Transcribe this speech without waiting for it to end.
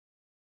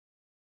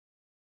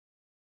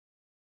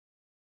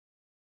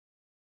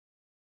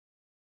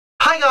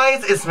Hi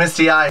guys, it's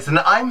Misty Eyez, and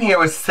I'm here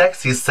with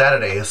Sexy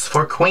Saturdays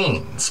for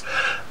Queens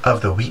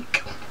of the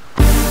Week.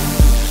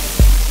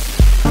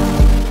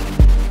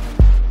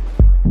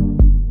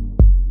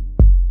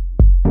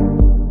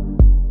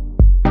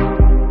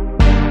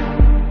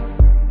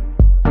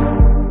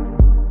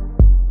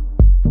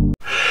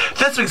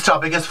 This week's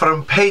topic is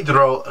from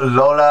Pedro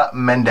Lola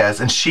Mendez,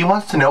 and she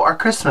wants to know our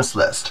Christmas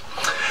list.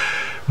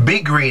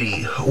 Be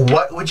greedy.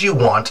 What would you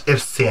want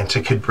if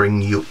Santa could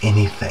bring you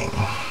anything?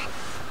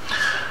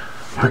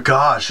 But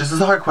gosh, this is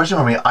a hard question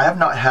for me. I have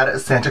not had a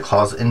Santa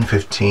Claus in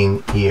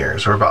 15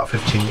 years, or about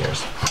 15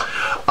 years.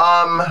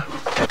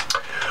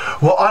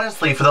 Well,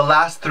 honestly, for the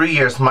last 3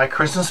 years, my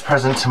Christmas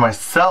present to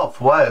myself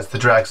was the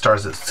Drag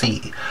Stars at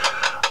Sea.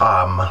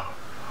 That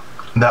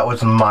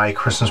was my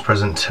Christmas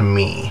present to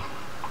me.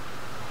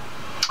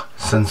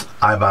 Since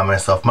I buy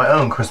myself my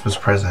own Christmas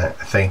present,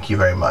 thank you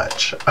very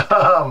much.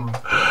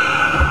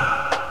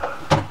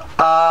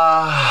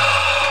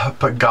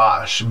 But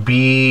gosh,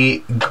 be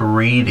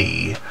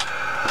greedy.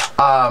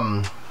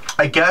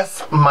 I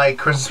guess my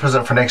Christmas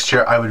present for next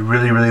year, I would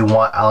really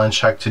want Alan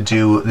Check to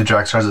do the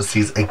Drag Stars at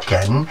Sea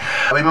again.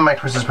 That would be my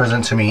Christmas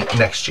present to me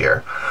next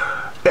year.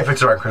 If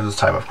it's around Christmas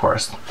time, of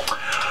course.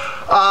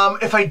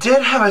 If I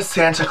did have a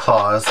Santa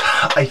Claus,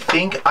 I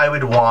think I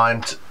would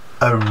want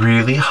a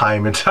really high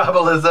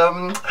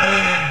metabolism.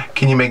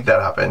 Can you make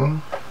that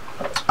happen?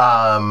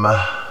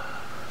 I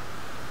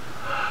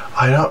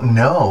don't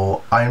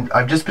know.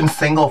 I've just been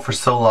single for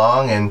so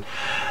long, and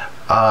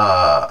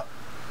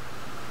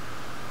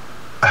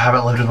I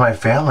haven't lived with my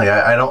family.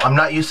 I'm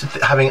not used to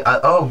having,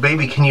 oh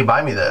baby, can you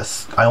buy me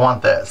this? I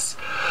want this.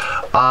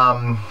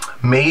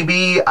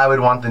 Maybe I would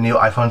want the new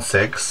iPhone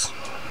 6.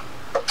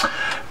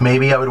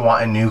 Maybe I would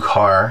want a new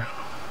car.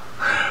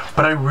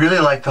 But I really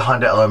like the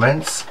Honda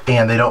Elements,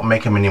 and they don't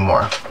make them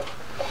anymore.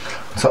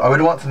 So I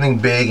would want something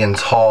big and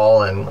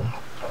tall, and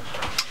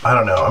I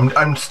don't know.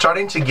 I'm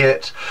starting to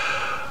get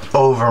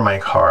over my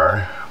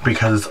car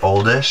because it's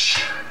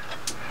oldish.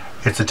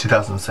 It's a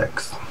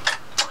 2006.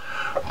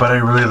 But I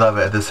really love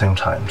it at the same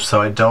time,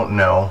 so I don't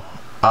know.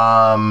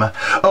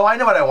 Oh, I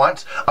know what I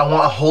want. I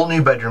want a whole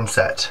new bedroom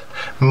set,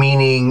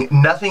 meaning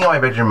nothing in my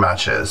bedroom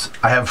matches.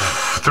 I have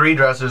 3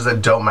 dressers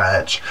that don't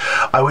match.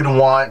 I would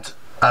want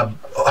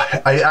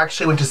I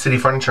actually went to City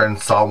Furniture and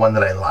saw one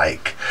that I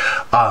like.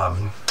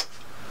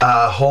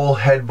 A whole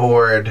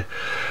headboard,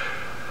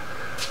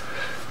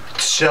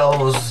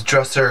 shelves,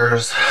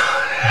 dressers,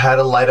 had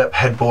a light up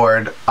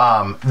headboard.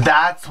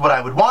 That's what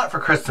I would want for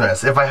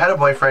Christmas. If I had a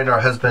boyfriend or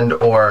a husband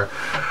or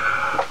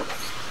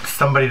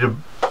somebody to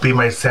be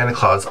my Santa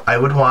Claus, I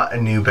would want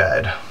a new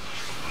bed.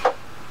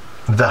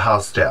 The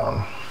house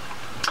down.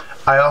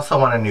 I also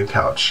want a new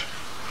couch.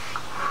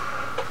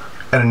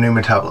 And a new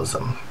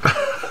metabolism.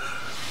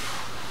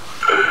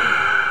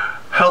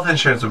 Health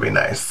insurance would be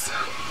nice.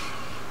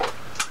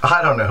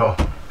 I don't know.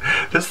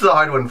 This is a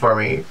hard one for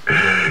me.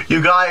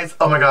 You guys,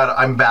 oh my god,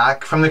 I'm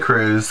back from the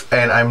cruise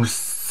and I'm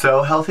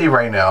so healthy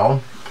right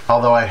now,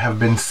 although I have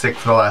been sick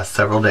for the last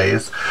several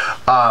days.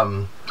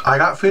 I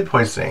got food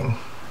poisoning.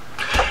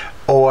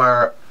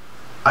 Or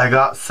I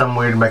got some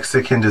weird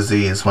Mexican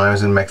disease when I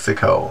was in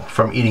Mexico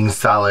from eating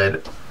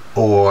salad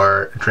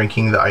or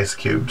drinking the ice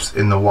cubes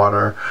in the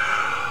water.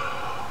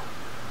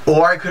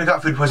 Or I could have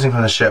got food poisoning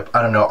from the ship.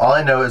 I don't know. All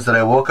I know is that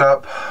I woke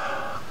up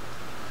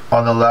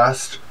on the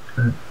last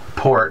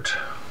port,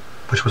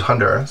 which was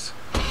Honduras,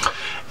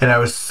 and I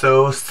was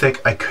so sick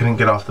I couldn't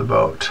get off the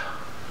boat.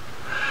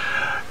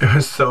 It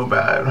was so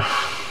bad.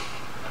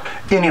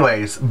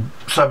 Anyways,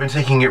 so I've been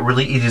taking it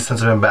really easy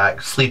since I've been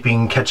back,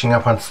 sleeping, catching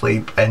up on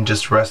sleep, and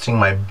just resting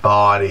my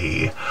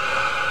body.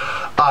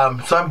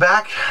 So I'm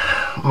back.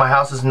 My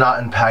house is not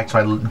unpacked,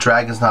 my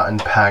drag is not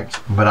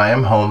unpacked, but I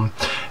am home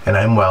and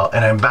I'm well,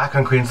 and I'm back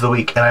on Queens of the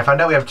Week, and I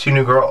found out we have 2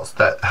 new girls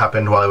that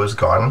happened while I was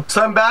gone.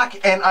 So I'm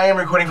back and I am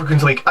recording for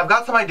Queens of the Week. I've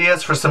got some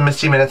ideas for some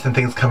Misty Minutes and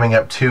things coming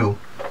up too.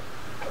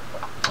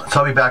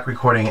 So I'll be back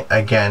recording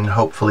again,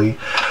 hopefully.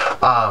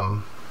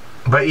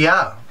 But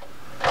yeah,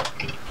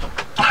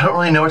 I don't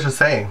really know what to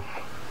say.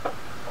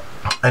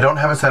 I don't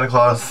have a Santa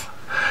Claus,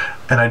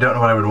 and I don't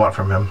know what I would want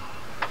from him.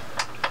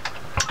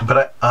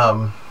 But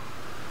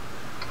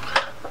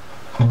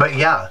but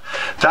yeah,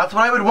 that's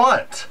what I would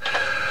want.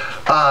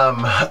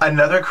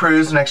 Another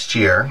cruise next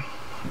year.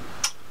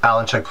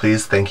 Alan Check,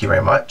 please. Thank you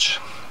very much.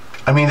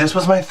 I mean, this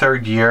was my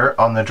 3rd year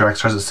on the Drag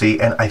Stars at Sea,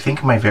 and I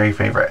think my very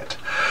favorite.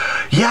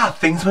 Yeah,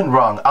 things went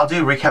wrong. I'll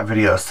do a recap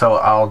video, so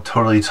I'll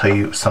totally tell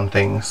you some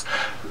things,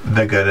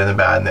 the good and the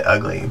bad and the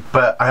ugly.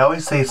 But I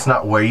always say it's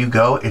not where you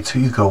go, it's who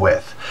you go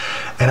with.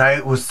 And I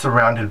was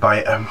surrounded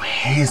by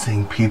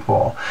amazing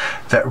people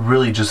that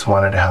really just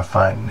wanted to have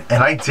fun.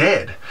 And I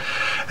did.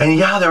 And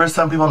yeah, there were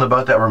some people on the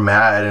boat that were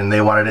mad and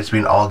they wanted it to be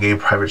an all-gay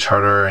private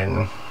charter,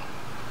 and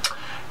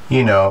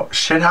you know,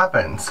 shit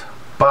happens.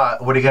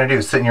 But what are you gonna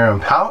do? Sit in your room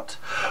and pout?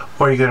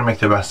 Or are you gonna make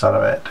the best out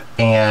of it?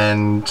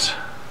 And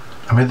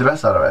I made the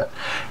best out of it.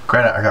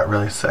 Granted, I got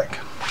really sick.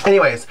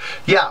 Anyways,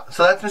 yeah,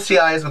 so that's Misty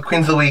Eyez with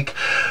Queens of the Week.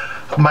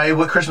 My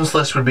Christmas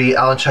list would be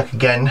Alan Check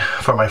again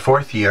for my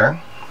 4th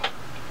year.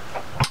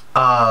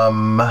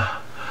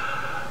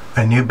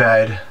 a new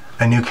bed,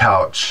 a new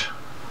couch,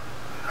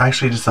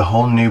 actually just a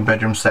whole new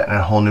bedroom set and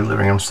a whole new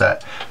living room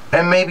set,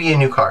 and maybe a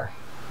new car.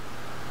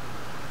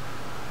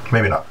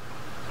 Maybe not.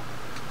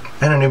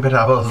 And a new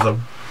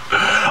metabolism.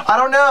 I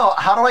don't know.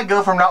 How do I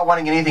go from not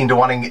wanting anything to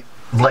wanting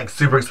like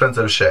super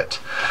expensive shit?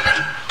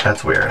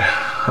 That's weird.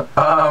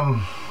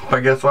 But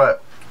guess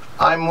what?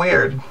 I'm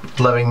weird.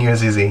 Loving you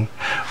is easy.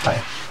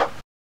 Bye.